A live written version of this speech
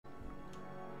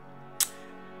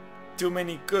too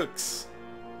many cooks.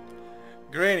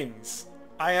 Greetings.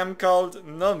 I am called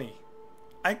Noni.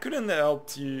 I couldn't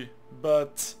help you,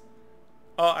 but...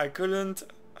 Oh, I couldn't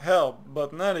help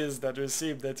but notice that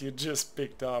receipt that you just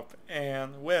picked up,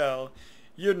 and, well,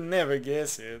 you'd never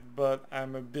guess it, but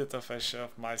I'm a bit of a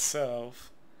chef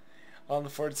myself.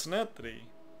 Unfortunately,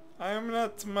 I am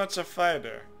not much a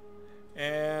fighter,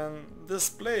 and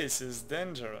this place is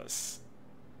dangerous.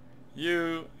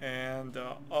 You, and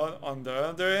on the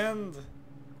other end,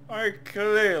 are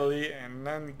clearly an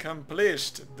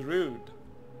accomplished druid.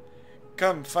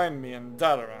 Come find me in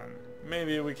Dalaran.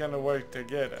 Maybe we can work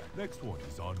together. Next one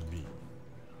is on me.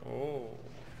 Oh.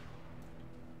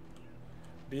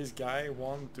 This guy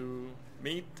want to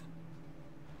meet?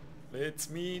 Let's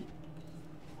meet.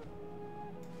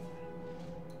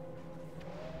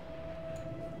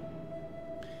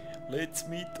 Let's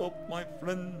meet up, my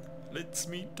friend. Let's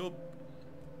meet up.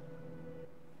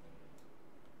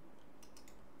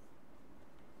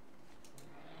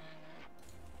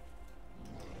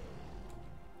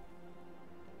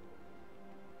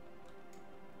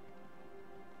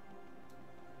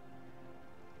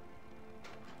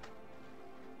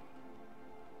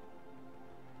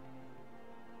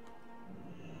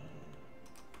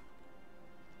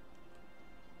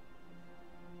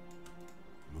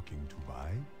 Looking to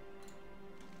buy?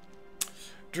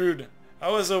 Druid, I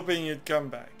was hoping you'd come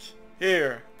back.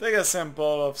 Here, take a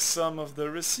sample of some of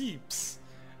the recipes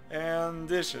and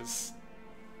dishes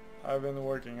I've been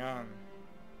working on.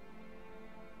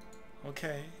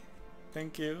 Okay,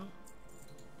 thank you.